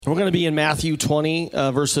We're going to be in Matthew 20,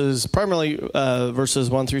 primarily verses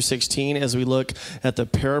 1 through 16, as we look at the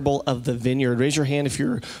parable of the vineyard. Raise your hand if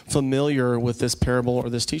you're familiar with this parable or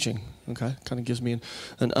this teaching. Okay, kind of gives me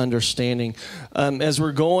an understanding. As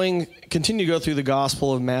we're continue to go through the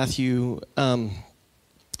Gospel of Matthew,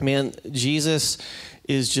 Jesus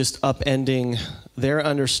is just upending their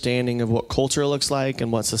understanding of what culture looks like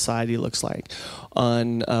and what society looks like,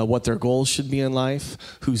 on what their goals should be in life,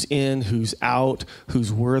 who's in, who's out,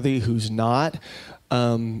 who's worthy, who's not.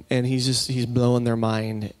 And he's blowing their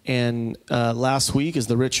mind. And last week is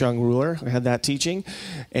the rich young ruler. I had that teaching.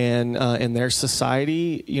 And in their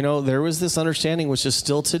society, there was this understanding, which is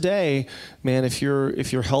still today, man, if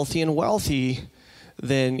you're healthy and wealthy,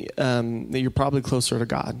 then you're probably closer to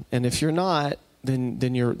God. And if you're not,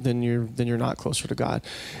 then you're not closer to God.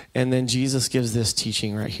 And then Jesus gives this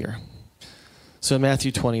teaching right here. So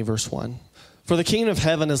Matthew 20, verse 1. For the kingdom of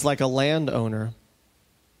heaven is like a landowner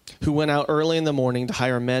who went out early in the morning to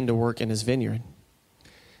hire men to work in his vineyard.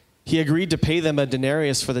 He agreed to pay them a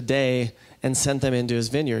denarius for the day and sent them into his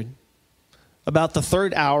vineyard. About the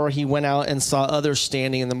third hour, he went out and saw others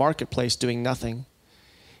standing in the marketplace doing nothing.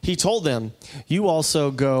 He told them, "You also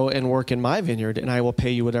go and work in my vineyard, and I will pay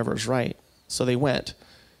you whatever is right." So they went.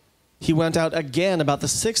 He went out again about the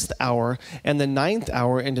 6th hour, and the 9th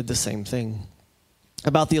hour and did the same thing.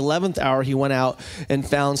 About the 11th hour, he went out and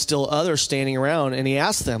found still others standing around, and he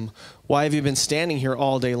asked them, "Why have you been standing here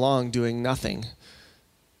all day long doing nothing?"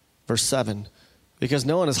 Verse 7, "Because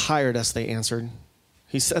no one is hired us," they answered.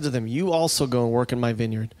 He said to them, "You also go and work in my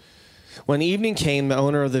vineyard." When evening came, the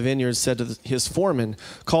owner of the vineyard said to his foreman,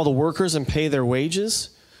 "Call the workers and pay their wages,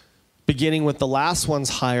 beginning with the last ones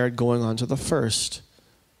hired, going on to the first."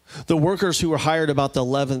 The workers who were hired about the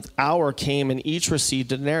 11th hour came, and each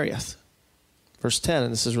received a denarius. Verse 10,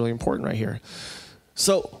 and this is really important right here.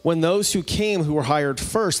 So when those who came who were hired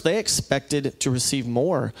first, they expected to receive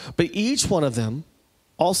more, but each one of them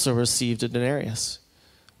also received a denarius.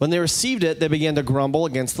 When they received it, they began to grumble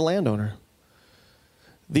against the landowner.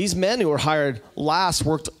 "These men who were hired last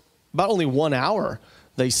worked about only 1 hour,"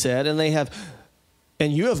 they said, and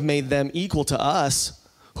you have made them equal to us,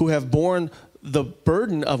 who have borne the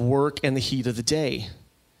burden of work and the heat of the day.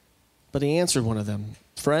 But he answered one of them,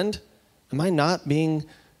 "Friend, am I not being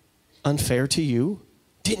unfair to you?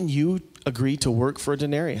 Didn't you agree to work for a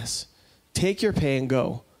denarius? Take your pay and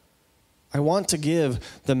go. I want to give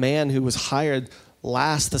the man who was hired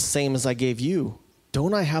last the same as I gave you.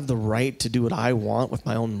 Don't I have the right to do what I want with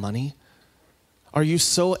my own money? Are you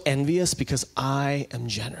so envious because I am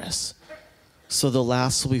generous? So the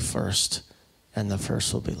last will be first, and the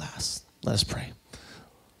first will be last." Let us pray.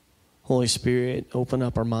 Holy Spirit, open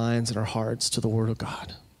up our minds and our hearts to the Word of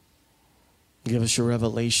God. Give us your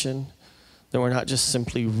revelation that we're not just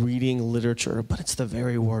simply reading literature, but it's the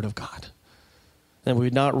very Word of God. And we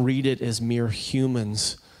would not read it as mere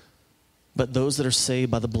humans, but those that are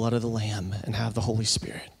saved by the blood of the Lamb and have the Holy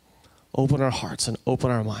Spirit. Open our hearts and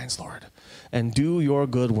open our minds, Lord, and do your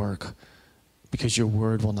good work, because your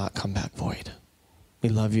word will not come back void. We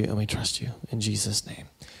love you and we trust you. In Jesus' name.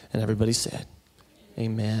 And everybody said,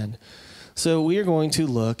 amen. So we are going to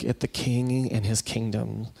look at the king and his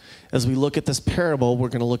kingdom. As we look at this parable, we're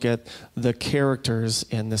going to look at the characters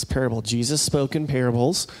in this parable. Jesus spoke in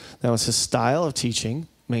parables. That was his style of teaching,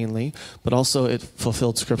 mainly, but also it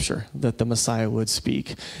fulfilled scripture that the Messiah would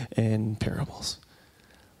speak in parables.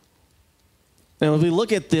 Now, if we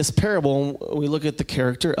look at this parable, we look at the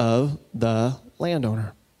character of the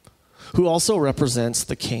landowner, who also represents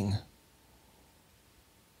the king.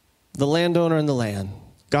 The landowner and the land,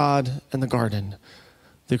 God and the garden,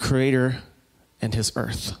 the creator and his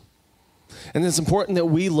earth. And it's important that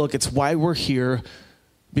we look, it's why we're here,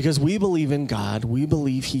 because we believe in God. We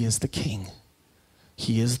believe he is the king.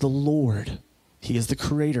 He is the Lord. He is the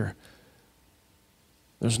creator.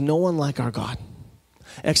 There's no one like our God.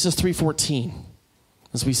 Exodus 3:14,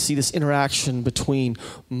 as we see this interaction between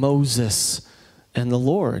Moses and the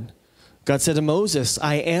Lord. God said to Moses,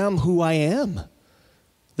 "I am who I am.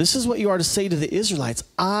 This is what you are to say to the Israelites.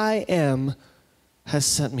 I am has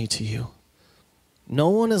sent me to you." No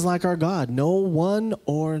one is like our God. No one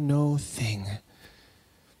or no thing.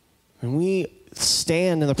 When we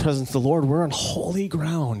stand in the presence of the Lord, we're on holy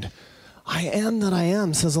ground. I am that I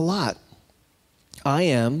am says a lot. I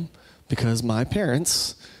am because my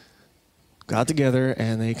parents got together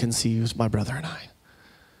and they conceived my brother and I.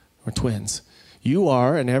 We're twins. You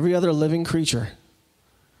are, and every other living creature,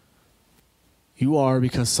 you are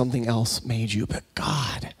because something else made you. But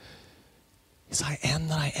God is I am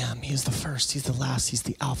that I am. He is the first. He's the last. He's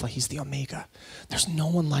the Alpha. He's the Omega. There's no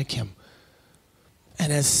one like him.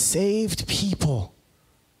 And as saved people,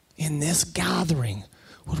 in this gathering,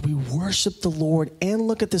 would we worship the Lord and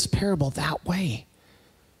look at this parable that way?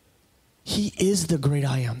 He is the great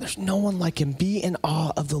I am. There's no one like him. Be in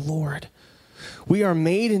awe of the Lord. We are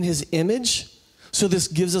made in his image, so this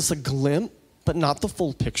gives us a glimpse, but not the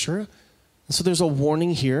full picture. And so there's a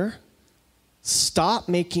warning here. Stop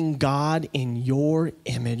making God in your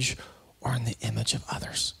image or in the image of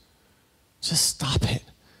others. Just stop it.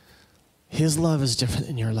 His love is different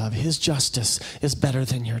than your love. His justice is better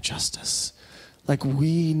than your justice. Like,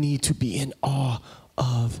 we need to be in awe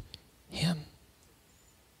of him.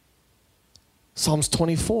 Psalms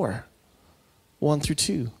 24,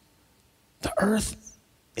 1-2. The earth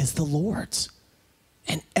is the Lord's,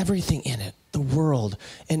 and everything in it, the world,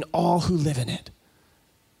 and all who live in it.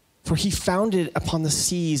 For he founded it upon the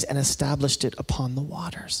seas and established it upon the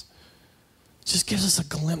waters. It just gives us a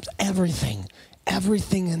glimpse.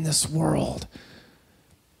 Everything in this world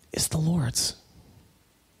is the Lord's.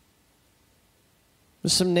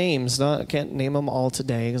 There's some names, I can't name them all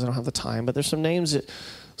today because I don't have the time, but there's some names that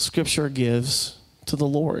Scripture gives to the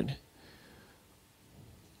Lord.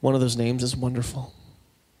 One of those names is Wonderful.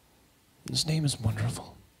 His name is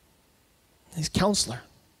Wonderful. He's Counselor,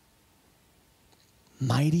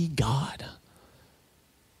 Mighty God,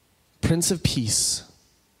 Prince of Peace,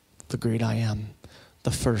 the great I am, the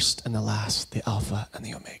first and the last, the Alpha and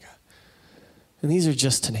the Omega. And these are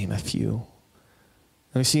just to name a few.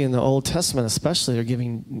 And we see in the Old Testament especially, they're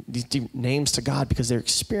giving these names to God because they're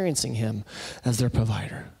experiencing him as their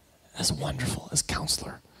provider, as Wonderful, as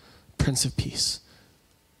Counselor, Prince of Peace.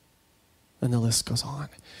 And the list goes on.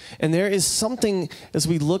 And there is something, as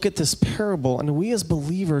we look at this parable, and we as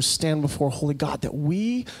believers stand before holy God, that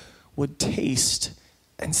we would taste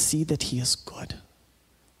and see that he is good.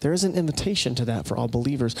 There is an invitation to that for all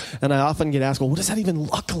believers. And I often get asked, well, what does that even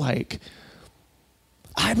look like?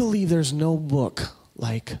 I believe there's no book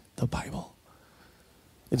like the Bible.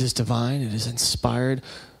 It is divine. It is inspired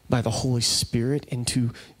by the Holy Spirit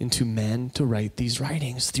into men to write these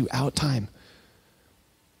writings throughout time.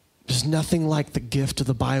 There's nothing like the gift of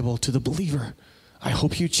the Bible to the believer. I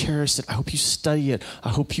hope you cherish it. I hope you study it. I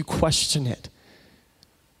hope you question it.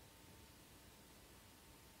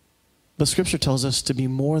 But Scripture tells us to be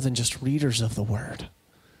more than just readers of the Word,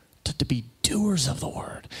 to be doers of the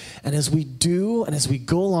Word. And as we do, and as we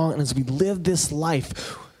go along, and as we live this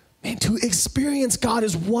life, man, to experience God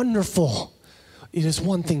is wonderful. It is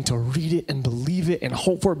one thing to read it and believe it and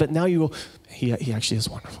hope for it, but now you go, he actually is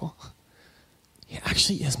wonderful. He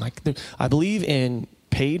actually is. I believe in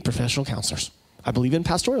paid professional counselors. I believe in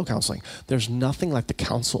pastoral counseling. There's nothing like the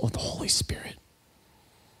counsel of the Holy Spirit.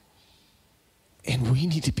 And we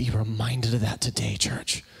need to be reminded of that today,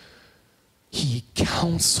 church. He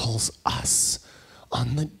counsels us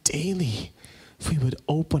on the daily. If we would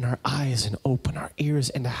open our eyes and open our ears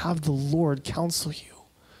and to have the Lord counsel you.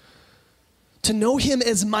 To know him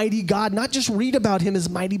as mighty God, not just read about him as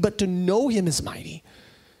mighty, but to know him as mighty.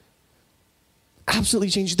 Absolutely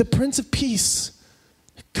changed. The Prince of Peace.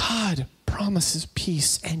 God promises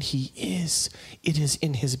peace, and he is. It is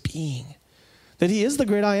in his being. That he is the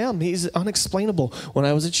great I am. He's unexplainable. When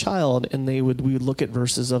I was a child and we would look at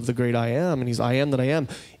verses of the great I am, and he's I am that I am,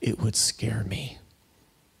 it would scare me.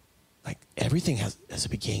 Like, everything has a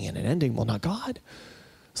beginning and an ending. Well, not God.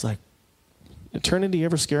 It's like, eternity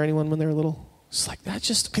ever scare anyone when they're little? It's like, that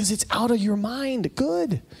just, because it's out of your mind.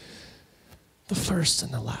 Good. The first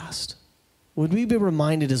and the last. Would we be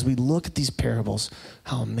reminded as we look at these parables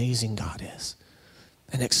how amazing God is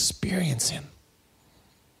and experience him?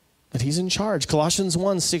 That he's in charge. Colossians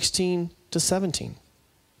 1:16-17.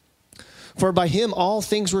 For by him all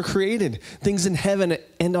things were created, things in heaven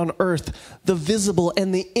and on earth, the visible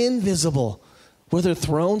and the invisible, whether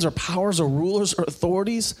thrones or powers or rulers or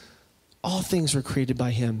authorities, all things were created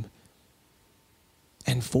by him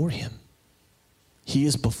and for him. He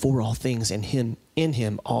is before all things, and in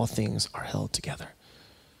him all things are held together.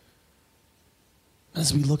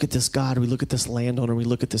 As we look at this God, we look at this landowner, we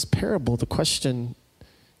look at this parable, the question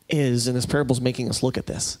is, and this parable is making us look at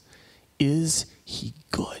this, is he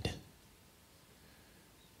good?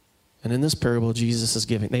 And in this parable, Jesus is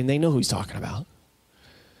giving, they know who he's talking about.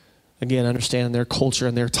 Again, understand their culture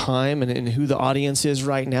and their time and who the audience is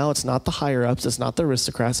right now. It's not the higher ups, it's not the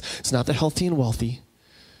aristocrats, it's not the healthy and wealthy.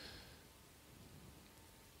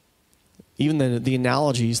 Even the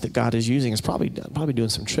analogies that God is using is probably doing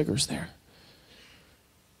some triggers there.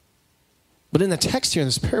 But in the text here in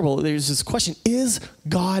this parable, there's this question, is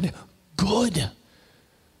God good?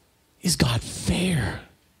 Is God fair?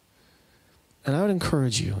 And I would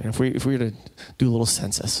encourage you, and if we were to do a little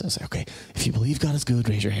census and say, okay, if you believe God is good,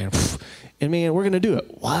 raise your hand. And man, we're going to do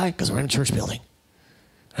it. Why? Because we're in a church building.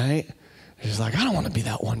 right? He's like, I don't want to be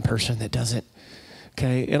that one person that doesn't,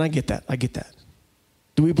 okay? And I get that.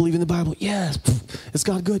 Do we believe in the Bible? Yes. Is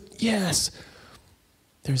God good? Yes.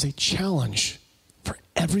 There's a challenge for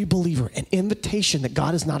every believer, an invitation that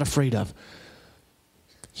God is not afraid of.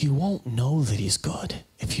 You won't know that he's good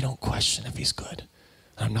if you don't question if he's good.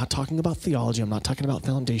 And I'm not talking about theology. I'm not talking about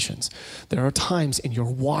foundations. There are times in your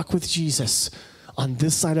walk with Jesus on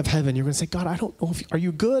this side of heaven, you're going to say, God, I don't know are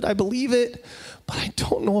you good? I believe it, but I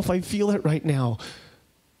don't know if I feel it right now.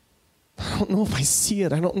 I don't know if I see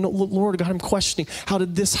it. I don't know, Lord God, I'm questioning. How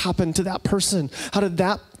did this happen to that person? How did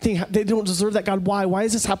that thing, they don't deserve that, God. Why? Why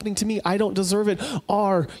is this happening to me? I don't deserve it.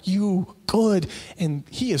 Are you good? And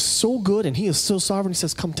he is so good and he is so sovereign. He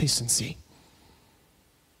says, come taste and see.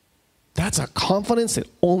 That's a confidence that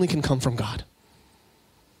only can come from God.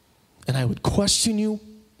 And I would question you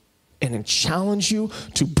and challenge you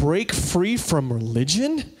to break free from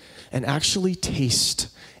religion and actually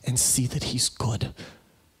taste and see that he's good.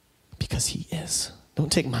 Because he is.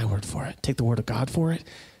 Don't take my word for it. Take the word of God for it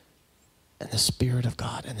and the Spirit of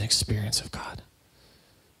God and the experience of God.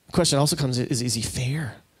 The question also comes, is he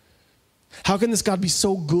fair? How can this God be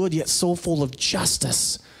so good yet so full of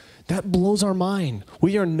justice? That blows our mind.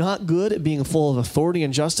 We are not good at being full of authority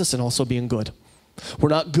and justice and also being good. We're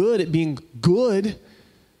not good at being good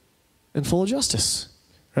and full of justice,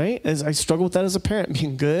 right? As I struggle with that as a parent,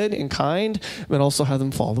 being good and kind, but also have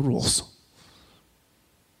them follow the rules.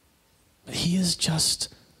 He is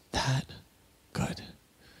just that good.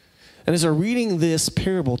 And as they're reading this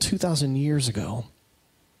parable 2,000 years ago,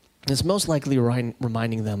 it's most likely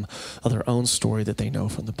reminding them of their own story that they know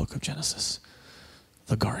from the book of Genesis,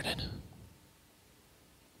 the garden.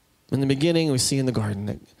 In the beginning, we see in the garden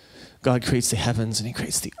that God creates the heavens and he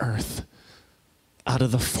creates the earth. Out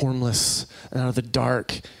of the formless and out of the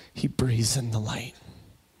dark, he breathes in the light.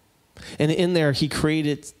 And in there, he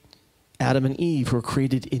created Adam and Eve, who are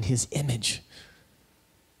created in his image.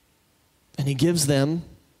 And he gives them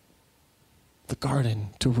the garden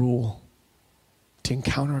to rule, to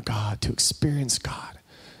encounter God, to experience God.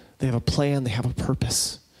 They have a plan, they have a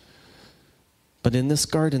purpose. But in this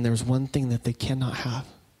garden, there's one thing that they cannot have.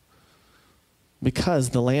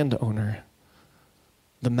 Because the landowner,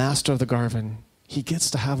 the master of the garden, he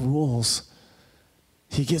gets to have rules.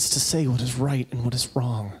 He gets to say what is right and what is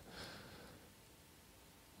wrong.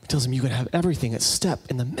 He tells him you can have everything. Its step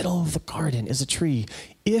in the middle of the garden is a tree.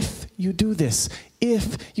 If you do this,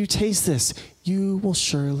 if you taste this, you will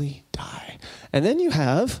surely die. And then you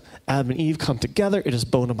have Adam and Eve come together. It is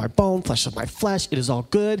bone of my bone, flesh of my flesh. It is all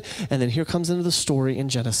good. And then here comes into the story in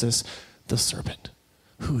Genesis, the serpent,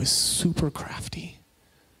 who is super crafty.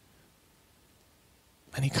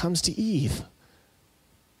 And he comes to Eve.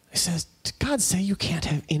 He says, did God say you can't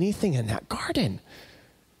have anything in that garden?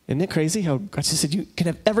 Isn't it crazy how God just said you can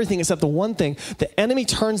have everything except the one thing? The enemy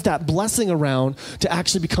turns that blessing around to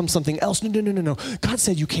actually become something else. No. God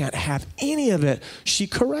said you can't have any of it. She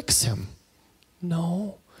corrects him.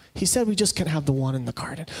 No. He said we just can't have the one in the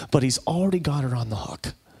garden. But he's already got her on the hook.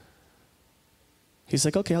 He's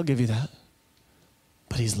like, okay, I'll give you that.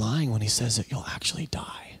 But he's lying when he says that you'll actually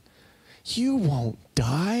die. You won't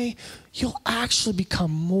die. You'll actually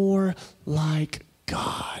become more like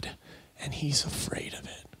God. And he's afraid of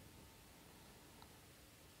it.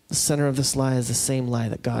 The center of this lie is the same lie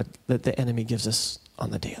that the enemy gives us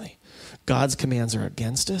on the daily. God's commands are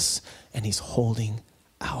against us, and he's holding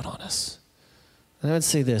out on us. And I would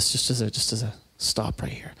say this, just as a stop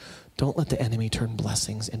right here. Don't let the enemy turn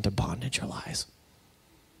blessings into bondage or lies.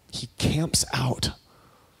 He camps out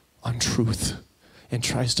on truth and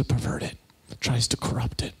tries to pervert it, tries to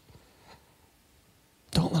corrupt it.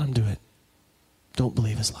 Don't let him do it. Don't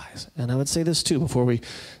believe his lies. And I would say this too before we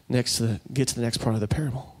get to the next part of the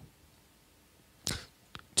parable.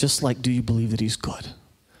 Just like, do you believe that he's good?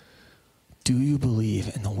 Do you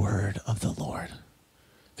believe in the word of the Lord?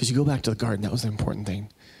 Because you go back to the garden, that was the important thing.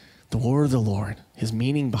 The word of the Lord, his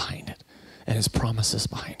meaning behind it, and his promises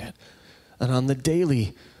behind it. And on the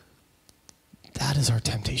daily, that is our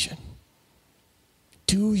temptation.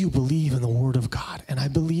 Do you believe in the word of God? And I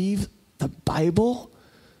believe the Bible.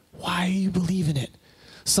 Why you believe in it?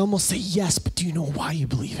 Some will say yes, but do you know why you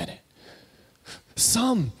believe in it?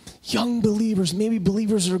 Some young believers, maybe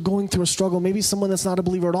believers that are going through a struggle, maybe someone that's not a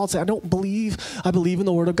believer at all, say, I believe in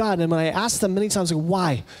the word of God. And when I ask them many times, like,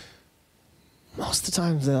 why? Most of the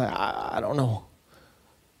times they're like, I don't know.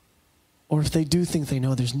 Or if they do think they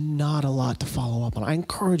know, there's not a lot to follow up on. I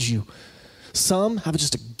encourage you. Some have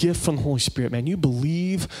just a gift from the Holy Spirit, man. You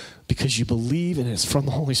believe because you believe, and it's from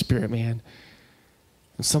the Holy Spirit, man.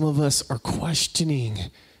 And some of us are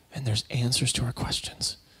questioning, and there's answers to our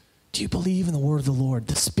questions. Do you believe in the word of the Lord,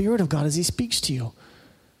 the Spirit of God as he speaks to you?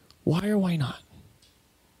 Why or why not?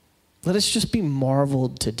 Let us just be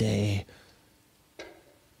marveled today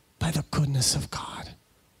by the goodness of God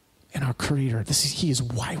and our Creator. He is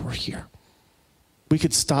why we're here. We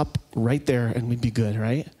could stop right there and we'd be good,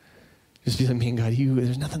 right? Just be like, man, God,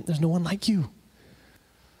 there's no one like you.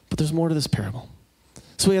 But there's more to this parable.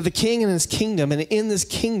 So we have the king and his kingdom, and in this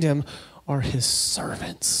kingdom are his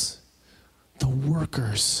servants, the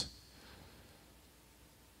workers,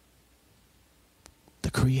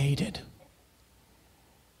 the created.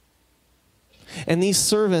 And these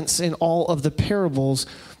servants in all of the parables,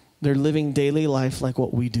 they're living daily life like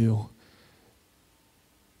what we do.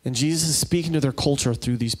 And Jesus is speaking to their culture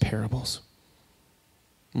through these parables.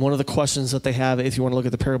 One of the questions that they have, if you want to look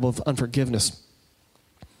at the parable of unforgiveness,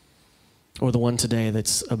 or the one today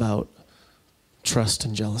that's about trust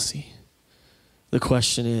and jealousy, the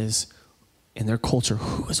question is, in their culture,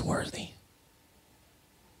 who is worthy?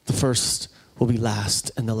 The first will be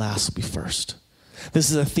last, and the last will be first. This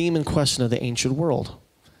is a theme and question of the ancient world.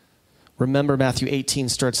 Remember, Matthew 18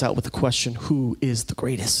 starts out with the question, who is the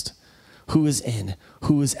greatest? Who is in?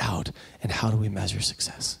 Who is out? And how do we measure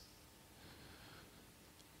success?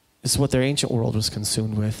 It's what their ancient world was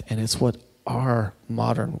consumed with, and it's what our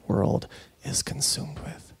modern world is consumed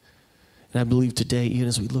with. And I believe today, even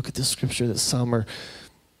as we look at this scripture, that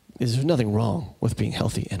there's nothing wrong with being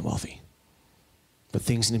healthy and wealthy. But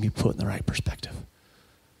things need to be put in the right perspective.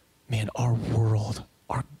 Man, our world,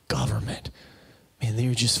 our government, man,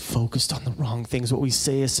 they're just focused on the wrong things. What we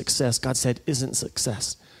say is success, God said isn't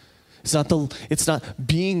success. It's not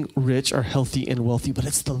being rich or healthy and wealthy, but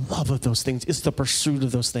it's the love of those things. It's the pursuit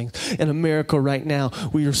of those things. In America right now,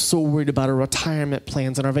 we are so worried about our retirement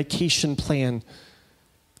plans and our vacation plan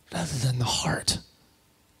rather than the heart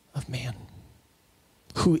of man.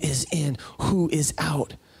 Who is in, who is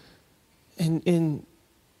out. And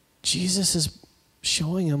Jesus is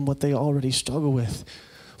showing them what they already struggle with.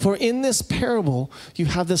 For in this parable, you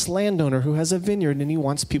have this landowner who has a vineyard and he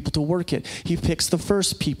wants people to work it. He picks the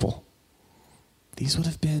first people. These would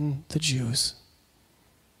have been the Jews,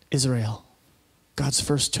 Israel, God's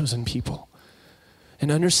first chosen people.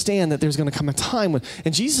 And understand that there's going to come a time when,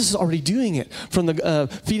 and Jesus is already doing it from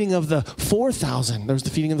the feeding of the 4,000. There's the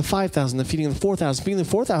feeding of the 5,000, the feeding of the 4,000. Feeding of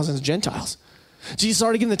the 4,000 is Gentiles. Jesus is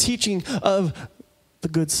already giving the teaching of the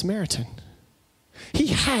Good Samaritan. He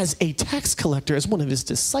has a tax collector as one of his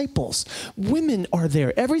disciples. Women are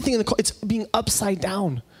there. Everything in it's being upside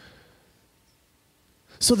down.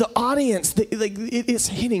 So the audience, it is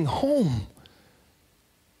hitting home.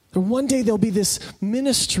 And one day there'll be this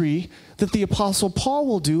ministry that the Apostle Paul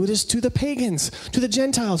will do. It is to the pagans, to the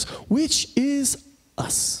Gentiles, which is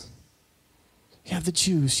us. You have the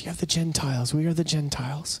Jews, you have the Gentiles. We are the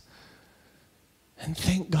Gentiles. And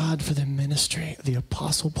thank God for the ministry of the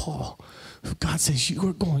Apostle Paul, who God says, you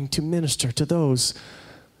are going to minister to those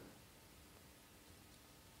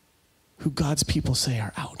who God's people say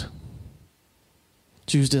are out.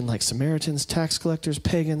 Jews didn't like Samaritans, tax collectors,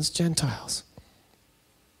 pagans, Gentiles.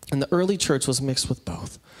 And the early church was mixed with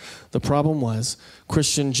both. The problem was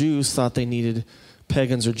Christian Jews thought they needed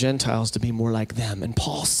pagans or Gentiles to be more like them. And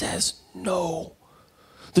Paul says, no.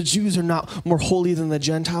 The Jews are not more holy than the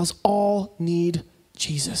Gentiles. All need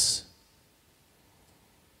Jesus.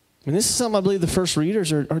 I mean, this is something I believe the first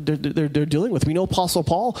readers are dealing with. We know Apostle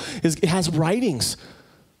Paul has writings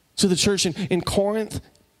to the church in Corinth,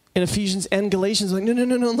 in Ephesians and Galatians,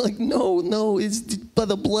 like, no, it's by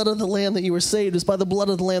the blood of the Lamb that you were saved. It's by the blood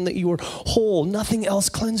of the Lamb that you were whole. Nothing else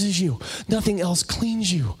cleanses you. Nothing else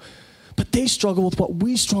cleans you. But they struggle with what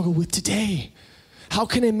we struggle with today. How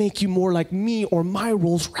can I make you more like me or my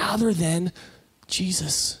rules rather than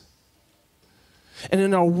Jesus? And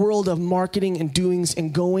in our world of marketing and doings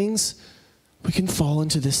and goings, we can fall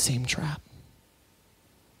into this same trap.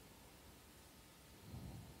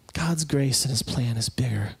 God's grace and his plan is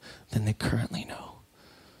bigger than they currently know.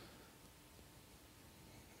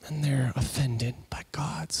 And they're offended by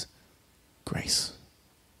God's grace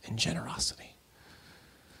and generosity.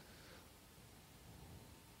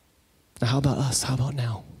 Now, how about us? How about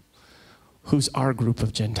now? Who's our group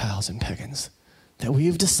of Gentiles and pagans that we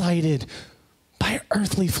have decided by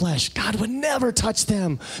earthly flesh, God would never touch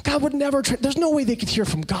them. God would never, there's no way they could hear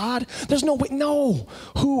from God. There's no way, no.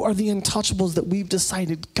 Who are the untouchables that we've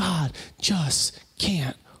decided God just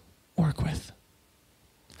can't work with?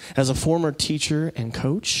 As a former teacher and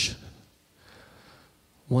coach,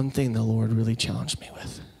 one thing the Lord really challenged me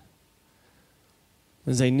with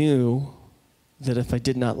is I knew that if I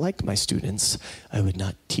did not like my students, I would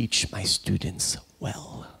not teach my students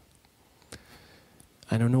well.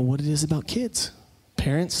 I don't know what it is about kids.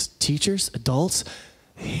 parents, teachers, adults,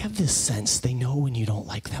 they have this sense. They know when you don't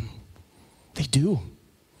like them. They do.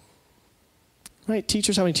 Right?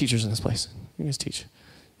 Teachers, how many teachers in this place? You guys teach. You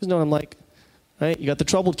guys know what I'm like? Right? You got the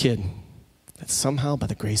troubled kid that somehow, by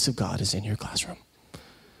the grace of God, is in your classroom.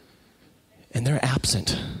 And they're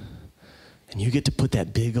absent. And you get to put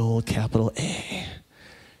that big old capital A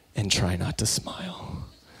and try not to smile.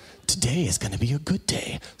 Today is going to be a good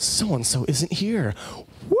day. So-and-so isn't here.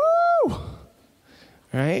 Woo!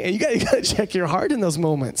 Right? And you got to check your heart in those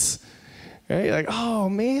moments. Right? You're like, oh,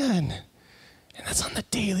 man. And that's on the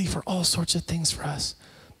daily for all sorts of things for us.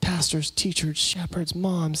 Pastors, teachers, shepherds,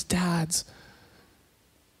 moms, dads.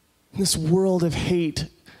 In this world of hate,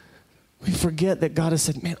 we forget that God has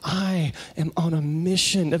said, man, I am on a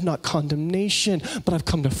mission of not condemnation, but I've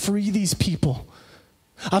come to free these people.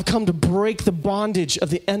 I've come to break the bondage of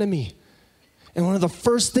the enemy. And one of the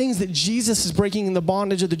first things that Jesus is breaking in the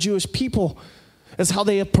bondage of the Jewish people is how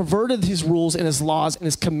they have perverted his rules and his laws and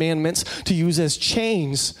his commandments to use as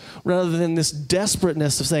chains rather than this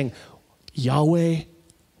desperateness of saying, Yahweh,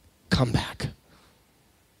 come back.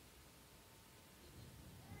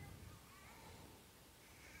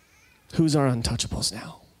 Who's our untouchables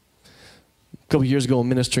now? A couple years ago,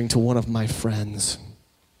 ministering to one of my friends,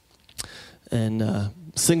 and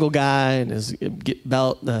single guy, and is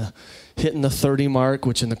about hitting the 30 mark,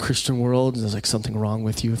 which in the Christian world is like something wrong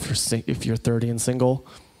with you if you're 30 and single.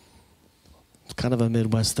 It's kind of a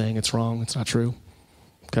Midwest thing. It's wrong. It's not true.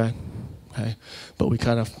 Okay. But we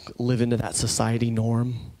kind of live into that society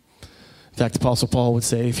norm. In fact, Apostle Paul would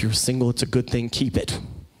say, if you're single, it's a good thing. Keep it.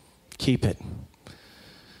 Keep it.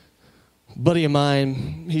 Buddy of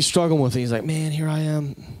mine, he's struggling with it. He's like, man, here I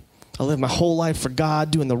am. I live my whole life for God,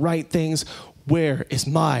 doing the right things. Where is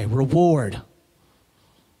my reward?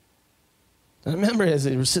 And I remember as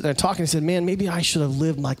they were sitting there talking, he said, man, maybe I should have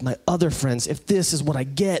lived like my other friends if this is what I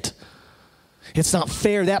get. It's not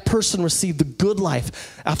fair. That person received the good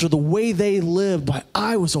life after the way they lived, but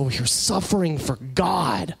I was over here suffering for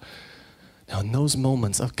God. Now, in those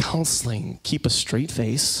moments of counseling, keep a straight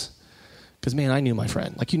face. Because, man, I knew my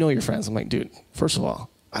friend. Like, you know your friends. I'm like, dude, first of all,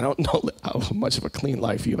 I don't know how much of a clean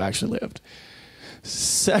life you've actually lived.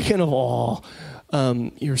 Second of all,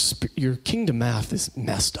 your kingdom math is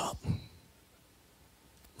messed up.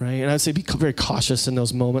 Right? And I'd say be very cautious in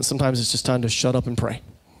those moments. Sometimes it's just time to shut up and pray.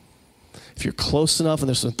 If you're close enough and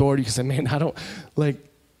there's some authority, you can say, man, I don't, like,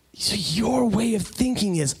 so your way of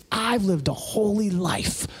thinking is, I've lived a holy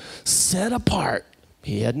life, set apart.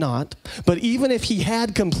 He had not. But even if he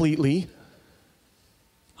had completely,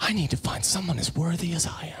 I need to find someone as worthy as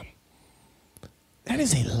I am. That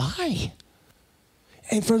is a lie.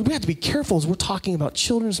 And we have to be careful as we're talking about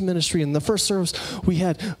children's ministry. In the first service, we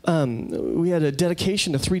had a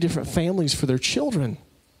dedication to 3 different families for their children.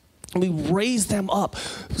 We raise them up.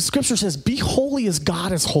 Scripture says, be holy as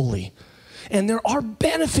God is holy. And there are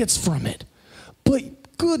benefits from it.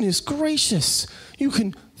 But goodness gracious, you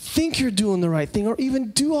can think you're doing the right thing or even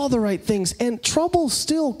do all the right things, and trouble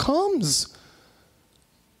still comes.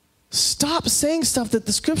 Stop saying stuff that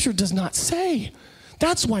the Scripture does not say.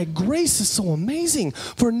 That's why grace is so amazing,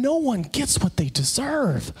 for no one gets what they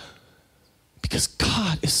deserve because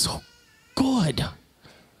God is so good.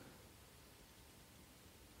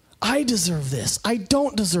 I deserve this. I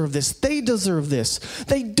don't deserve this. They deserve this.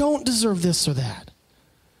 They don't deserve this or that.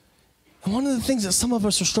 And one of the things that some of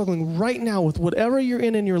us are struggling right now with, whatever you're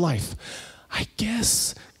in your life, I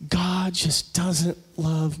guess God just doesn't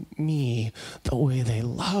love me the way they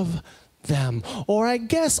love them. Or I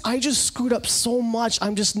guess I just screwed up so much,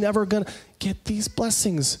 I'm just never going to get these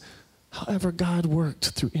blessings. However, God worked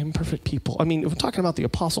through imperfect people. I mean, if we're talking about the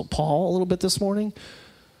Apostle Paul a little bit this morning,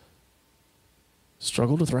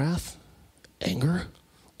 struggled with wrath, anger,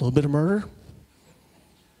 a little bit of murder.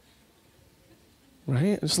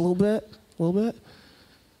 Right? Just a little bit.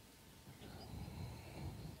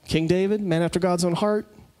 King David, man after God's own heart,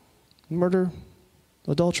 murder,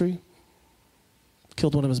 adultery,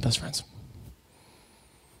 killed one of his best friends.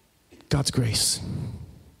 God's grace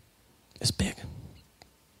is big.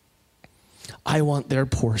 I want their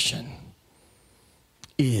portion.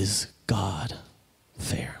 Is God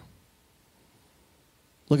fair?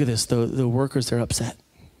 Look at this. The workers, they're upset.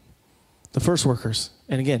 The first workers.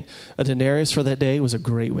 And again, a denarius for that day was a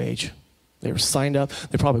great wage. They were signed up.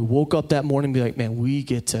 They probably woke up that morning and be like, man, we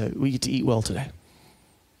get to eat well today.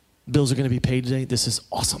 Bills are going to be paid today. This is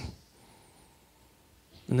awesome.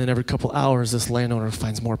 And then every couple hours, this landowner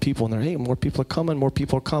finds more people. And they're, hey, more people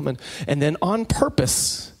are coming. And then on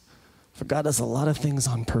purpose, for God does a lot of things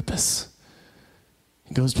on purpose.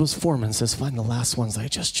 He goes to his foreman and says, find the last ones I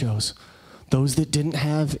just chose. Those that didn't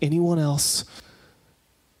have anyone else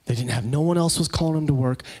They didn't have, no one else was calling them to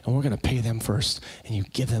work, and we're going to pay them first. And you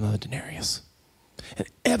give them a denarius.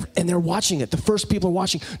 And they're watching it. The first people are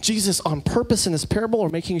watching. Jesus, on purpose in this parable, are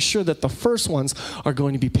making sure that the first ones are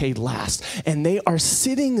going to be paid last. And they are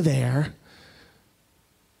sitting there,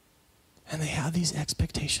 and they have these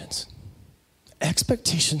expectations.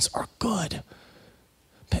 Expectations are good,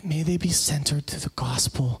 but may they be centered to the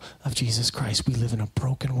gospel of Jesus Christ. We live in a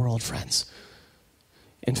broken world, friends.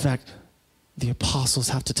 In fact, the apostles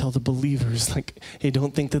have to tell the believers, like, hey,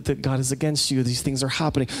 don't think that God is against you. These things are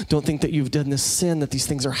happening. Don't think that you've done this sin, that these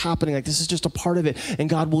things are happening. Like, this is just a part of it. And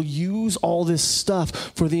God will use all this stuff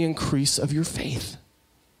for the increase of your faith.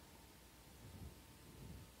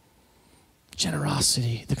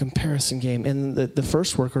 Generosity, the comparison game. And the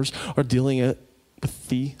first workers are dealing it with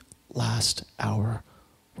the last hour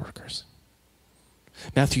workers.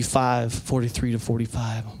 Matthew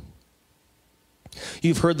 5:43-45.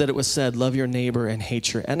 You've heard that it was said, love your neighbor and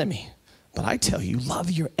hate your enemy. But I tell you,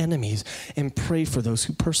 love your enemies and pray for those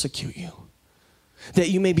who persecute you, that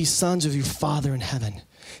you may be sons of your Father in heaven.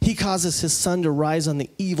 He causes his sun to rise on the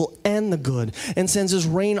evil and the good, and sends his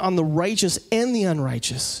rain on the righteous and the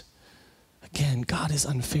unrighteous. Again, God is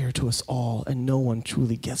unfair to us all, and no one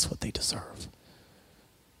truly gets what they deserve.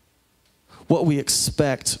 What we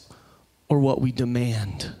expect or what we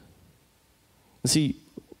demand. See,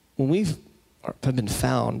 when we've have been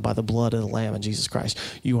found by the blood of the Lamb and Jesus Christ,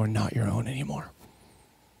 you are not your own anymore.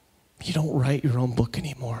 You don't write your own book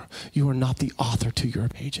anymore. You are not the author to your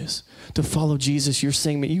pages. To follow Jesus, you're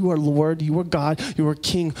saying that you are Lord, you are God, you are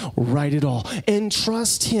King, write it all. And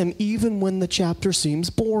trust him even when the chapter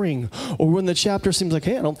seems boring, or when the chapter seems like,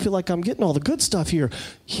 hey, I don't feel like I'm getting all the good stuff here.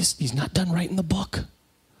 He's not done writing the book.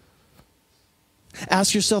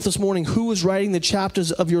 Ask yourself this morning, who is writing the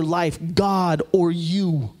chapters of your life, God or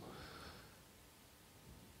you?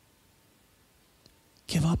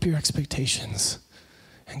 Give up your expectations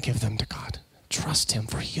and give them to God. Trust him,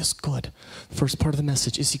 for he is good. First part of the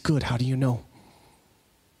message, is he good? How do you know?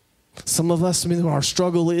 Some of us, our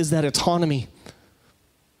struggle is that autonomy.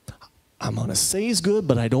 I'm going to say he's good,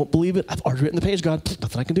 but I don't believe it. I've already written the page, God.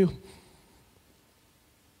 Nothing I can do.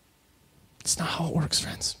 It's not how it works,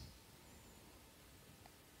 friends.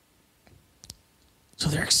 So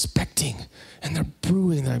they're expecting, and they're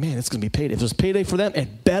brewing. They're like, man, it's going to be payday. If there's payday for them,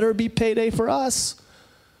 it better be payday for us.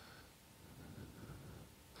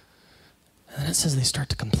 And then it says they start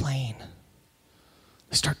to complain.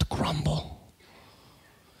 They start to grumble.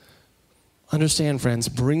 Understand, friends,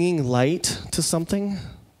 bringing light to something,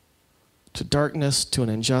 to darkness, to an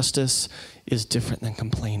injustice, is different than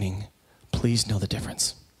complaining. Please know the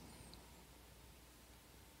difference.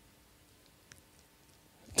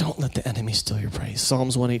 Don't let the enemy steal your praise.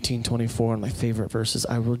 Psalms 118:24, one of my favorite verses.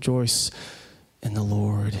 I will rejoice in the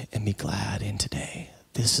Lord and be glad in today.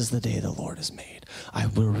 This is the day the Lord has made. I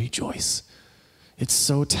will rejoice. It's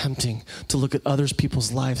so tempting to look at other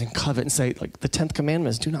people's lives and covet and say, like the 10th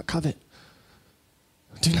commandment is, do not covet.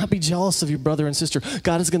 Do not be jealous of your brother and sister.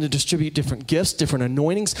 God is going to distribute different gifts, different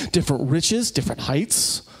anointings, different riches, different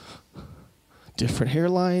heights, different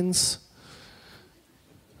hairlines.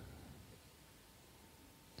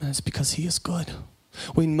 And it's because he is good.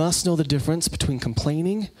 We must know the difference between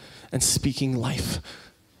complaining and speaking life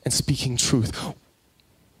and speaking truth.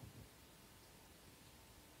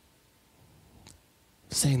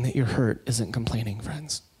 Saying that you're hurt isn't complaining,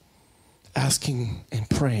 friends. Asking and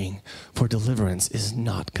praying for deliverance is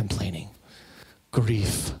not complaining.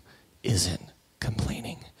 Grief isn't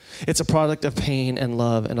complaining. It's a product of pain and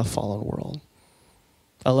love in a fallen world.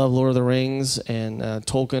 I love Lord of the Rings and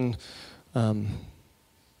Tolkien.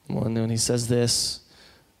 When he says this,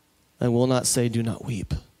 I will not say do not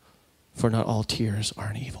weep, for not all tears are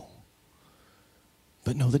an evil.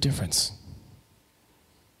 But know the difference.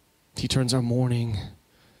 He turns our mourning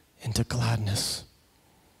into gladness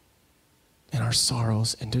and our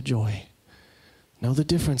sorrows into joy. Know the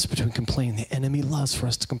difference between complaining. The enemy loves for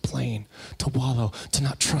us to complain, to wallow, to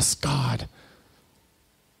not trust God.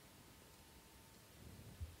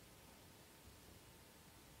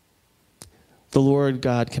 The Lord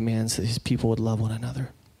God commands that his people would love one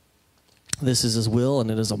another. This is his will, and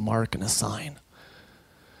it is a mark and a sign.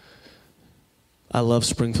 I love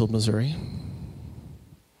Springfield, Missouri.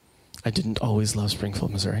 I didn't always love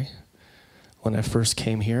Springfield, Missouri. When I first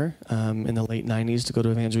came here in the late 90s to go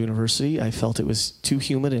to Evangel University, I felt it was too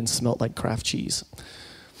humid and smelled like Kraft cheese.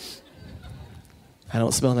 I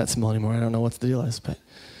don't smell that smell anymore. I don't know what the deal is, but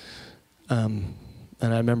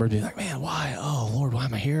and I remember being like, man, why? Oh, Lord, why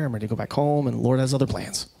am I here? I'm ready to go back home, and the Lord has other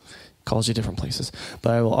plans. Calls you different places.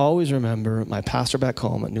 But I will always remember my pastor back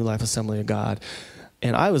home at New Life Assembly of God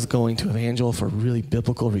And I was going to Evangel for really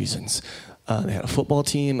biblical reasons. They had a football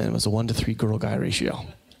team, and it was a 1-to-3 girl-guy ratio.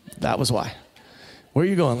 That was why. Where are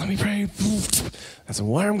you going? Let me pray. That's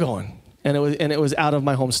where I'm going. And it was out of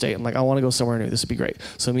my home state. I'm like, I want to go somewhere new. This would be great.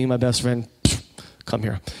 So me and my best friend, come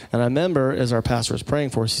here. And I remember as our pastor was praying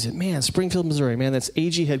for us, he said, man, Springfield, Missouri, man, that's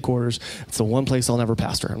AG headquarters. It's the one place I'll never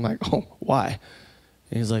pastor. I'm like, oh, why?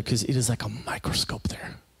 And he's like, because it is like a microscope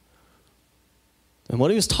there. And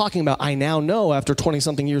what he was talking about, I now know after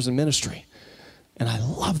 20-something years in ministry. And I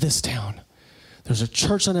love this town. There's a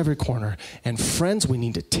church on every corner. And friends, we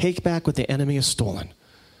need to take back what the enemy has stolen.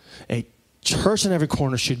 A church on every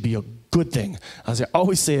corner should be a good thing. As I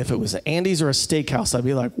always say, if it was an Andy's or a steakhouse, I'd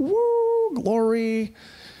be like, woo, glory.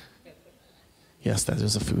 Yes, that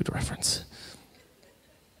is a food reference.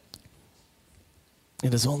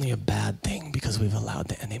 It is only a bad thing because we've allowed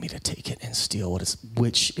the enemy to take it and steal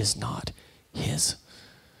which is not his.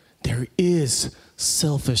 There is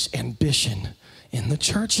selfish ambition in the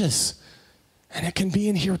churches, and it can be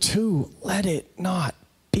in here too. Let it not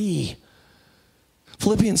be.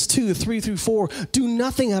 Philippians 2:3-4, do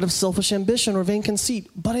nothing out of selfish ambition or vain conceit,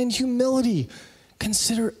 but in humility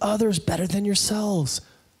consider others better than yourselves.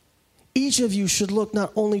 Each of you should look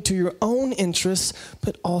not only to your own interests,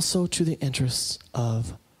 but also to the interests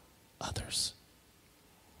of others.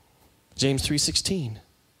 James 3:16.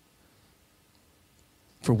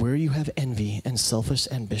 For where you have envy and selfish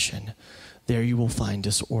ambition, there you will find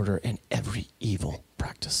disorder and every evil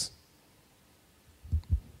practice.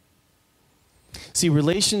 See,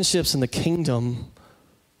 relationships in the kingdom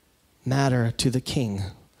matter to the king,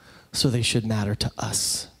 so they should matter to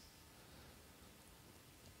us.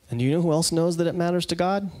 And you know who else knows that it matters to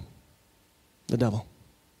God? The devil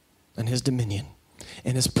and his dominion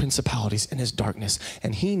and his principalities and his darkness.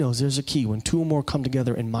 And he knows there's a key. When two or more come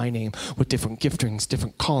together in my name with different giftings,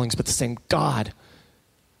 different callings, but the same God,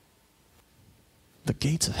 the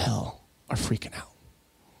gates of hell are freaking out.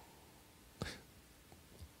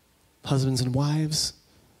 Husbands and wives,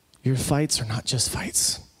 your fights are not just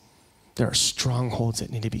fights. There are strongholds that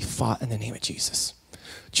need to be fought in the name of Jesus.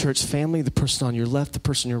 Church family, the person on your left, the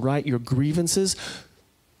person on your right, your grievances,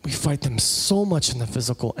 we fight them so much in the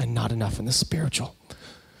physical and not enough in the spiritual.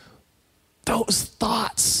 Those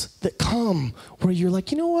thoughts that come where you're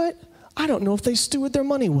like, you know what? I don't know if they steward their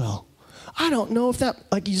money well. I don't know if that,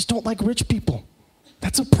 like, you just don't like rich people.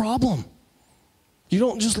 That's a problem. You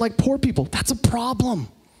don't just like poor people. That's a problem.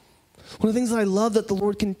 One of the things that I love that the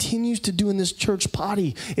Lord continues to do in this church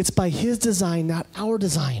body, it's by his design, not our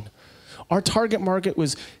design. Our target market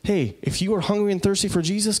was, hey, if you are hungry and thirsty for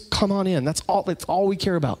Jesus, come on in. That's all we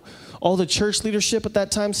care about. All the church leadership at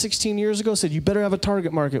that time, 16 years ago, said, you better have a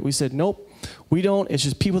target market. We said, nope, we don't. It's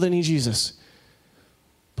just people that need Jesus.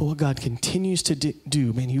 But what God continues to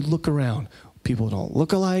do, man, you look around. People don't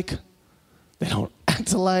look alike. They don't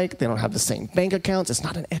act alike. They don't have the same bank accounts. It's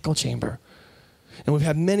not an echo chamber. And we've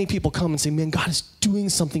had many people come and say, man, God is doing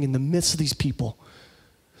something in the midst of these people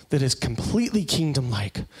that is completely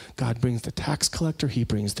kingdom-like. God brings the tax collector. He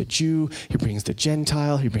brings the Jew. He brings the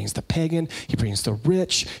Gentile. He brings the pagan. He brings the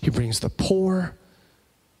rich. He brings the poor.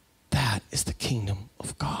 That is the kingdom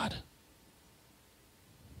of God.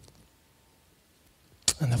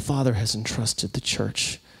 And the Father has entrusted the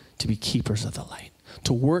church to be keepers of the light,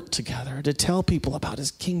 to work together, to tell people about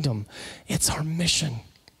his kingdom. It's our mission.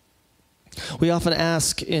 We often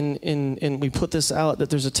ask, and we put this out, that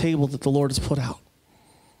there's a table that the Lord has put out.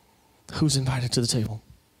 Who's invited to the table?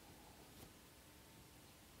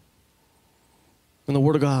 And the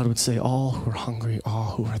Word of God would say, all who are hungry,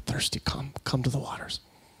 all who are thirsty, come to the waters.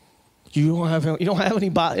 You don't have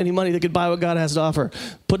any money that could buy what God has to offer.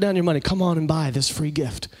 Put down your money. Come on and buy this free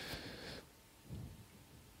gift.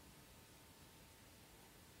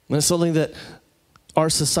 And it's something that our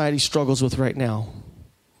society struggles with right now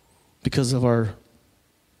because of our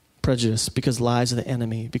prejudice, because of lies of the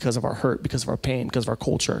enemy, because of our hurt, because of our pain, because of our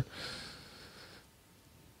culture.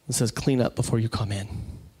 It says, clean up before you come in.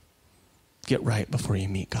 Get right before you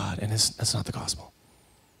meet God. And that's not the gospel.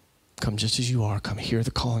 Come just as you are. Come hear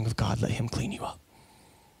the calling of God. Let him clean you up.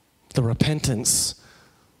 The repentance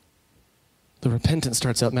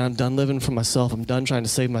starts out, man, I'm done living for myself. I'm done trying to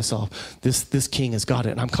save myself. This king has got it,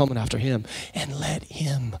 and I'm coming after him. And let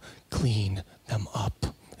him clean them up.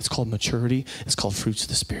 It's called maturity. It's called fruits of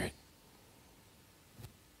the Spirit.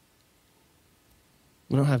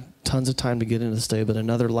 We don't have tons of time to get into this today, but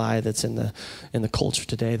another lie that's in the culture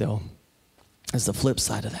today, though, is the flip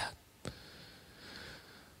side of that.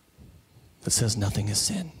 That says nothing is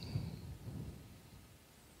sin.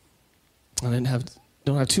 I didn't have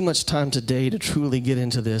Don't have too much time today to truly get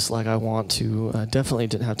into this like I want to. Definitely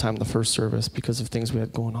didn't have time in the first service because of things we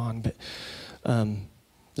had going on. But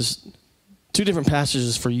there's two different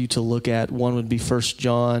passages for you to look at. One would be 1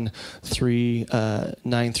 John 3,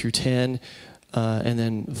 9 through 10, and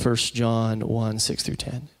then 1 John 1, 6 through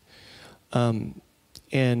 10.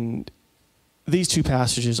 And these two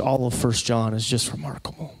passages, all of 1 John, is just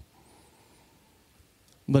remarkable.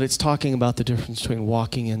 But it's talking about the difference between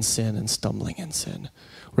walking in sin and stumbling in sin.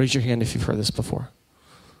 Raise your hand if you've heard this before.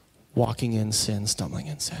 Walking in sin, stumbling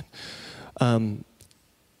in sin.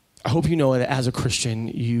 I hope you know that as a Christian,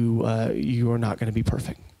 you are not going to be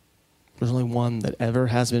perfect. There's only one that ever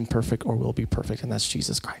has been perfect or will be perfect, and that's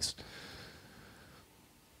Jesus Christ.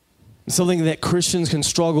 Something that Christians can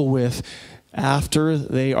struggle with after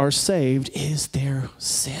they are saved is their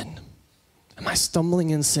sin. Am I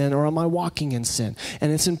stumbling in sin or am I walking in sin?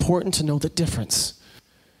 And it's important to know the difference.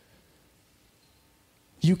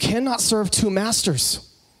 You cannot serve two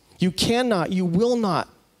masters. You cannot, you will not.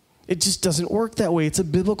 It just doesn't work that way. It's a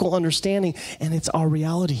biblical understanding, and it's our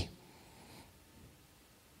reality.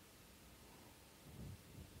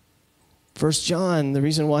 1 John, the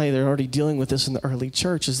reason why they're already dealing with this in the early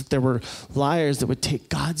church is that there were liars that would take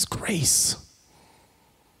God's grace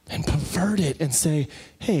and pervert it and say,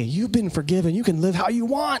 hey, you've been forgiven. You can live how you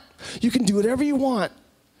want. You can do whatever you want.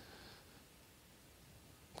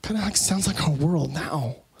 Kind of like sounds like our world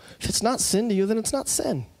now. If it's not sin to you, then it's not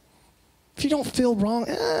sin. If you don't feel wrong,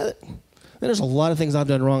 then there's a lot of things I've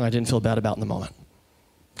done wrong I didn't feel bad about in the moment.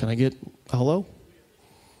 Can I get a hello?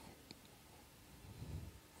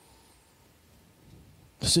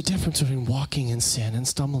 There's a difference between walking in sin and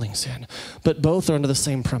stumbling sin, but both are under the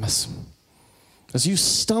same premise. As you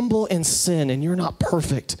stumble in sin and you're not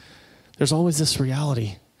perfect, there's always this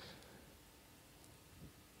reality.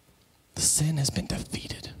 The sin has been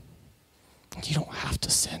defeated. You don't have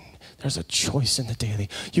to sin. There's a choice in the daily.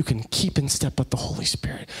 You can keep in step with the Holy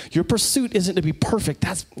Spirit. Your pursuit isn't to be perfect.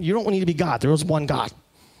 You don't need to be God. There is one God.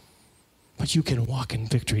 But you can walk in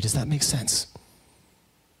victory. Does that make sense?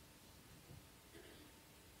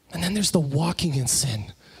 And then there's the walking in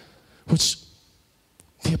sin, which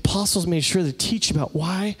the apostles made sure to teach about.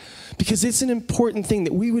 Why? Because it's an important thing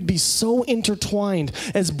that we would be so intertwined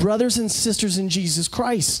as brothers and sisters in Jesus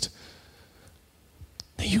Christ.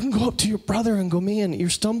 That you can go up to your brother and go, man, you're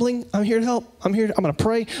stumbling. I'm here to help. I'm going to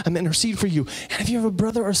pray. I'm going to intercede for you. And if you have a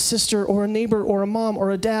brother or sister or a neighbor or a mom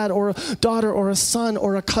or a dad or a daughter or a son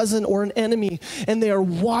or a cousin or an enemy, and they are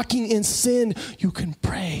walking in sin, you can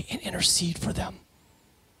pray and intercede for them.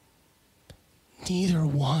 Neither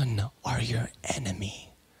one are your enemy.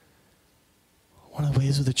 One of the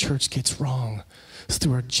ways that the church gets wrong is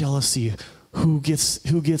through our jealousy. Who gets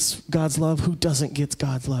God's love? Who doesn't get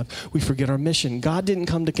God's love? We forget our mission. God didn't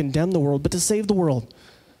come to condemn the world, but to save the world.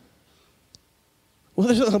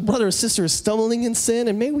 Whether a brother or sister is stumbling in sin,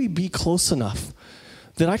 and may we be close enough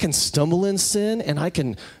that I can stumble in sin and I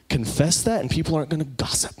can confess that and people aren't going to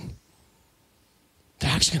gossip.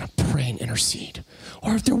 They're actually going to pray and intercede.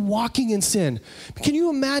 Or if they're walking in sin, can you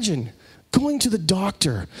imagine going to the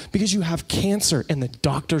doctor because you have cancer and the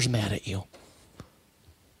doctor's mad at you?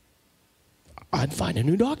 I'd find a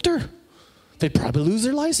new doctor. They'd probably lose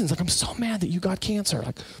their license. Like, I'm so mad that you got cancer.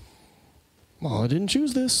 Like, well, I didn't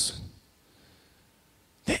choose this.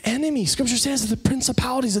 The enemy, Scripture says, is the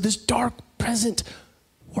principalities of this dark present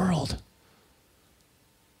world.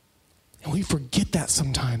 And we forget that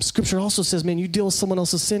sometimes. Scripture also says, man, you deal with someone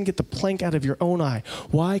else's sin, get the plank out of your own eye.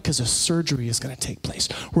 Why? Because a surgery is going to take place.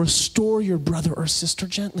 Restore your brother or sister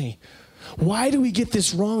gently. Why do we get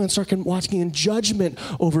this wrong and start walking in judgment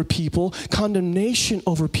over people, condemnation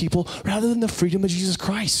over people, rather than the freedom of Jesus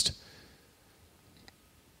Christ?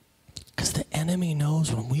 Because the enemy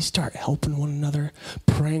knows when we start helping one another,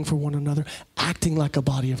 praying for one another, acting like a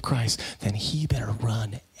body of Christ, then he better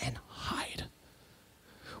run and hide.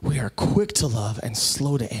 We are quick to love and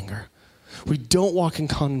slow to anger. We don't walk in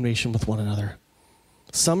condemnation with one another.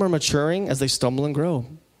 Some are maturing as they stumble and grow.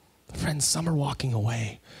 Friends, some are walking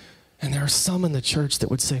away. And there are some in the church that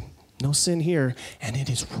would say, no sin here, and it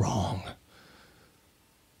is wrong.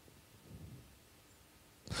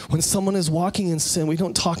 When someone is walking in sin, we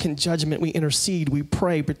don't talk in judgment, we intercede, we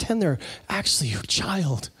pray, pretend they're actually your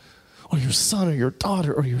child, or your son, or your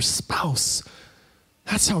daughter, or your spouse.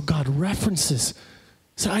 That's how God references.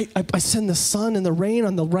 So I send the sun and the rain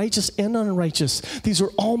on the righteous and unrighteous. These are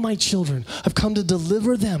all my children. I've come to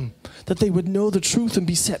deliver them, that they would know the truth and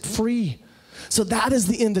be set free. So that is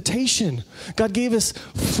the invitation. God gave us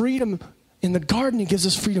freedom in the garden. He gives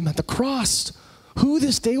us freedom at the cross. Who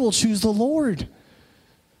this day will choose the Lord?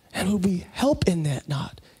 And will we help in that,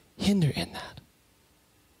 not hinder in that?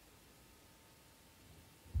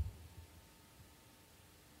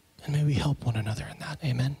 And may we help one another in that.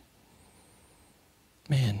 Amen.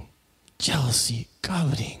 Man, jealousy,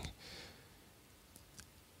 coveting.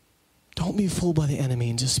 Don't be fooled by the enemy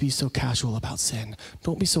and just be so casual about sin.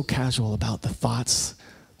 Don't be so casual about the thoughts,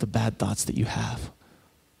 the bad thoughts that you have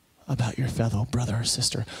about your fellow brother or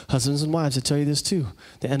sister. Husbands and wives, I tell you this too.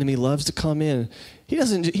 The enemy loves to come in. He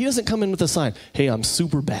doesn't come in with a sign, hey, I'm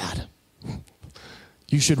super bad.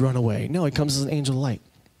 You should run away. No, he comes as an angel of light.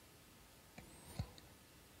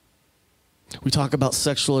 We talk about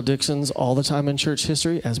sexual addictions all the time in church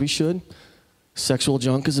history, as we should. Sexual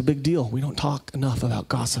junk is a big deal. We don't talk enough about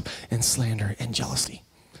gossip and slander and jealousy.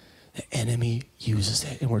 The enemy uses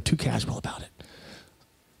it, and we're too casual about it.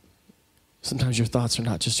 Sometimes your thoughts are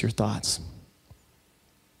not just your thoughts.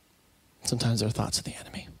 Sometimes they're thoughts of the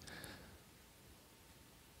enemy.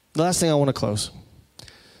 The last thing I want to close,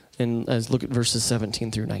 and let's look at verses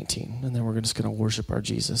 17 through 19, and then we're just going to worship our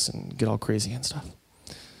Jesus and get all crazy and stuff.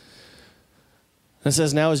 And it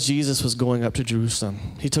says, now as Jesus was going up to Jerusalem,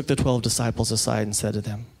 he took the 12 disciples aside and said to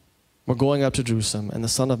them, we're going up to Jerusalem, and the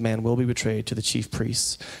Son of Man will be betrayed to the chief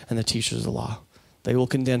priests and the teachers of the law. They will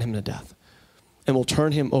condemn him to death and will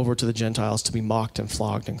turn him over to the Gentiles to be mocked and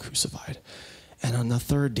flogged and crucified. And on the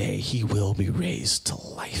third day, he will be raised to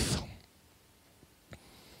life.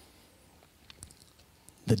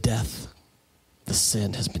 The death, the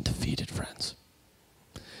sin has been defeated, friends.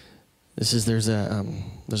 There's a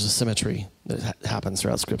symmetry that happens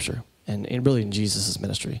throughout Scripture, and really in Jesus'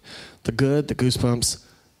 ministry. The good, the goosebumps,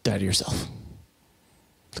 die to yourself.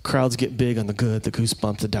 The crowds get big on the good, the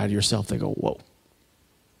goosebumps, the die to yourself. They go, whoa.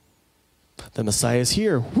 The Messiah is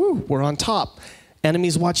here. Woo, we're on top.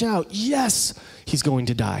 Enemies, watch out. Yes, he's going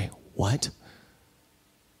to die. What?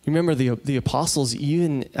 You remember the apostles,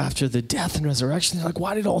 even after the death and resurrection, they're like,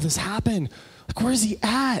 why did all this happen? Like, where's he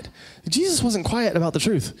at? Jesus wasn't quiet about the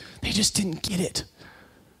truth. They just didn't get it.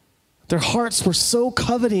 Their hearts were so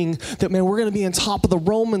coveting that, man, we're going to be on top of the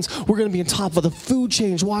Romans. We're going to be on top of the food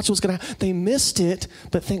chain. Watch what's going to happen. They missed it,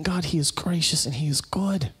 but thank God he is gracious and he is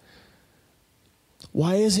good.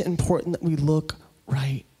 Why is it important that we look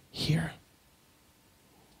right here?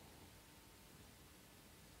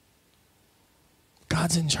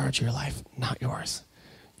 God's in charge of your life, not yours.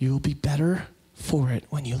 You will be better for it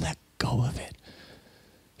when you let go of it.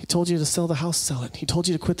 He told you to sell the house, sell it. He told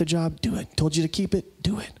you to quit the job, do it. He told you to keep it,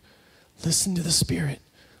 do it. Listen to the Spirit.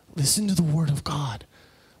 Listen to the Word of God.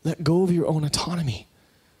 Let go of your own autonomy.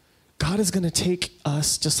 God is going to take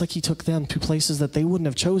us, just like he took them, to places that they wouldn't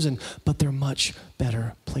have chosen, but they're much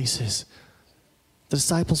better places. The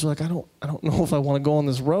disciples were like, I don't know if I want to go on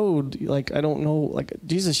this road. Like, I don't know. Like,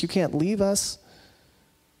 Jesus, you can't leave us.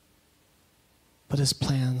 But his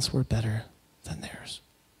plans were better than theirs.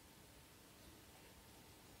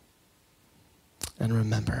 And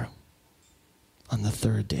remember, on the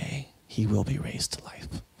third day, he will be raised to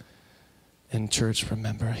life. And church,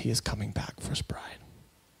 remember, he is coming back for his bride.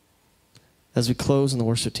 As we close and the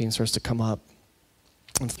worship team starts to come up,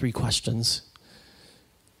 I have 3 questions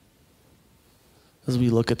as we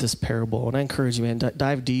look at this parable. And I encourage you, man,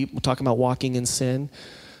 dive deep. We're talking about walking in sin.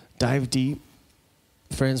 Dive deep.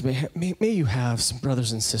 Friends, may you have some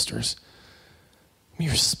brothers and sisters. May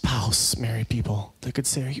your spouse, married people, that could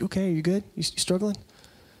say, are you okay? Are you good? You struggling?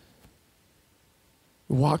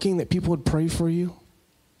 Walking that people would pray for you.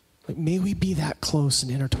 Like, may we be that close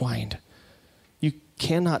and intertwined. You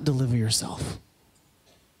cannot deliver yourself.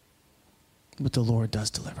 But the Lord does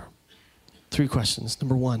deliver. 3 questions.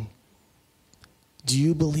 Number 1, do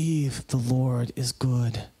you believe the Lord is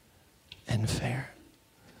good and fair?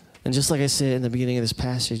 And just like I said in the beginning of this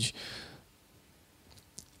passage,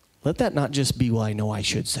 let that not just be, well, I know I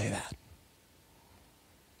should say that.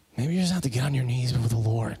 Maybe you just have to get on your knees before the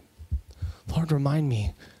Lord. Lord, remind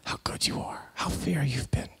me how good you are, how fair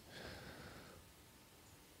you've been.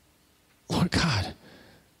 Lord God,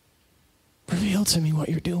 reveal to me what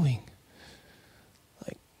you're doing.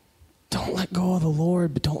 Like, don't let go of the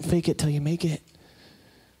Lord, but don't fake it till you make it.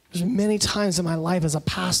 There's many times in my life as a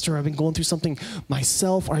pastor, I've been going through something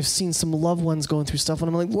myself, or I've seen some loved ones going through stuff, and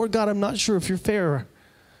I'm like, Lord God, I'm not sure if you're fair.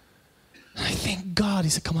 And I thank God. He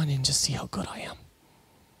said, come on in, just see how good I am.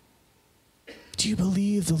 Do you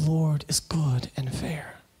believe the Lord is good and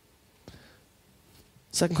fair?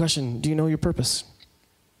 Second question, do you know your purpose?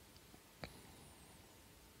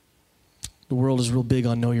 The world is real big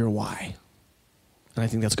on know your why, and I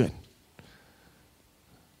think that's good.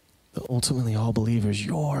 But ultimately, all believers,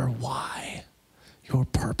 your why, your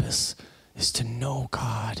purpose is to know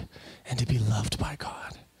God and to be loved by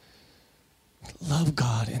God. Love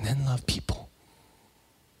God and then love people.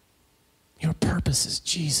 Your purpose is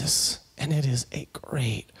Jesus, and it is a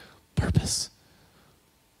great purpose.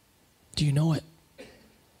 Do you know it?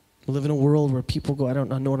 We live in a world where people go, I don't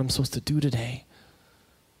know what I'm supposed to do today.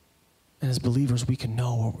 And as believers, we can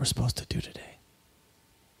know what we're supposed to do today.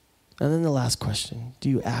 And then the last question, do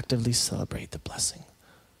you actively celebrate the blessing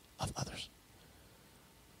of others?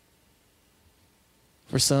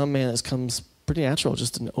 For some, man, this comes pretty natural,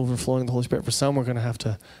 just an overflowing of the Holy Spirit. For some, we're going to have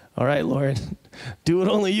to, all right, Lord, do what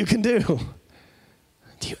only you can do.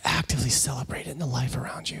 Do you actively celebrate it in the life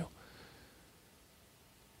around you?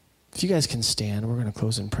 If you guys can stand, we're going to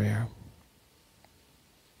close in prayer.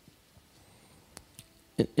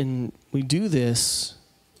 And we do this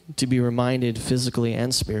to be reminded physically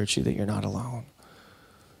and spiritually that you're not alone.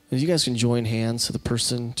 If you guys can join hands, so the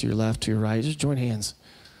person to your left, to your right, just join hands.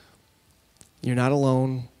 You're not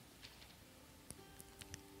alone.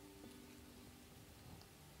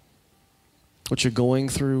 What you're going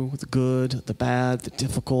through, the good, the bad, the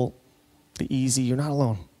difficult, the easy, you're not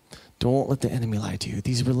alone. Don't let the enemy lie to you.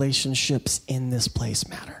 These relationships in this place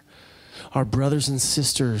matter. Our brothers and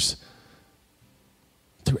sisters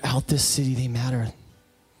throughout this city, they matter.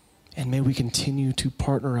 And may we continue to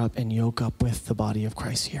partner up and yoke up with the body of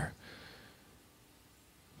Christ here.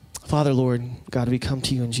 Father, Lord, God, we come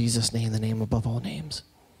to you in Jesus' name, the name above all names.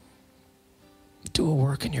 Do a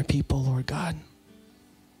work in your people, Lord God.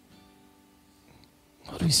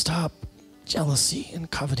 Lord, we stop jealousy and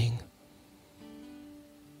coveting.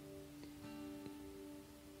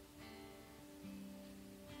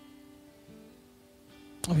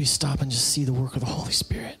 Lord, we stop and just see the work of the Holy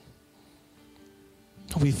Spirit.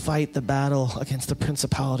 Lord, we fight the battle against the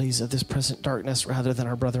principalities of this present darkness rather than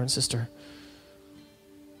our brother and sister.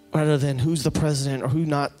 Rather than who's the president or who's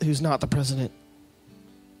not the president.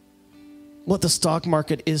 What the stock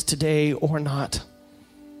market is today or not.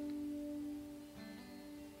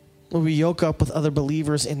 Lord, we yoke up with other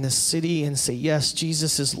believers in this city and say, yes,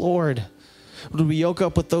 Jesus is Lord. Lord, we yoke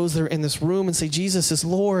up with those that are in this room and say, Jesus is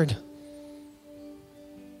Lord.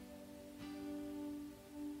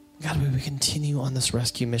 God, we continue on this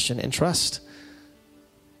rescue mission and trust.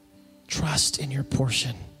 Trust in your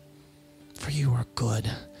portion, for you are good.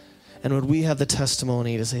 And would we have the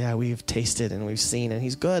testimony to say, yeah, we've tasted and we've seen, and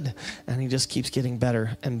he's good, and he just keeps getting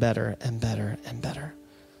better and better and better and better.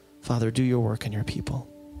 Father, do your work in your people.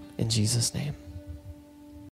 In Jesus' name.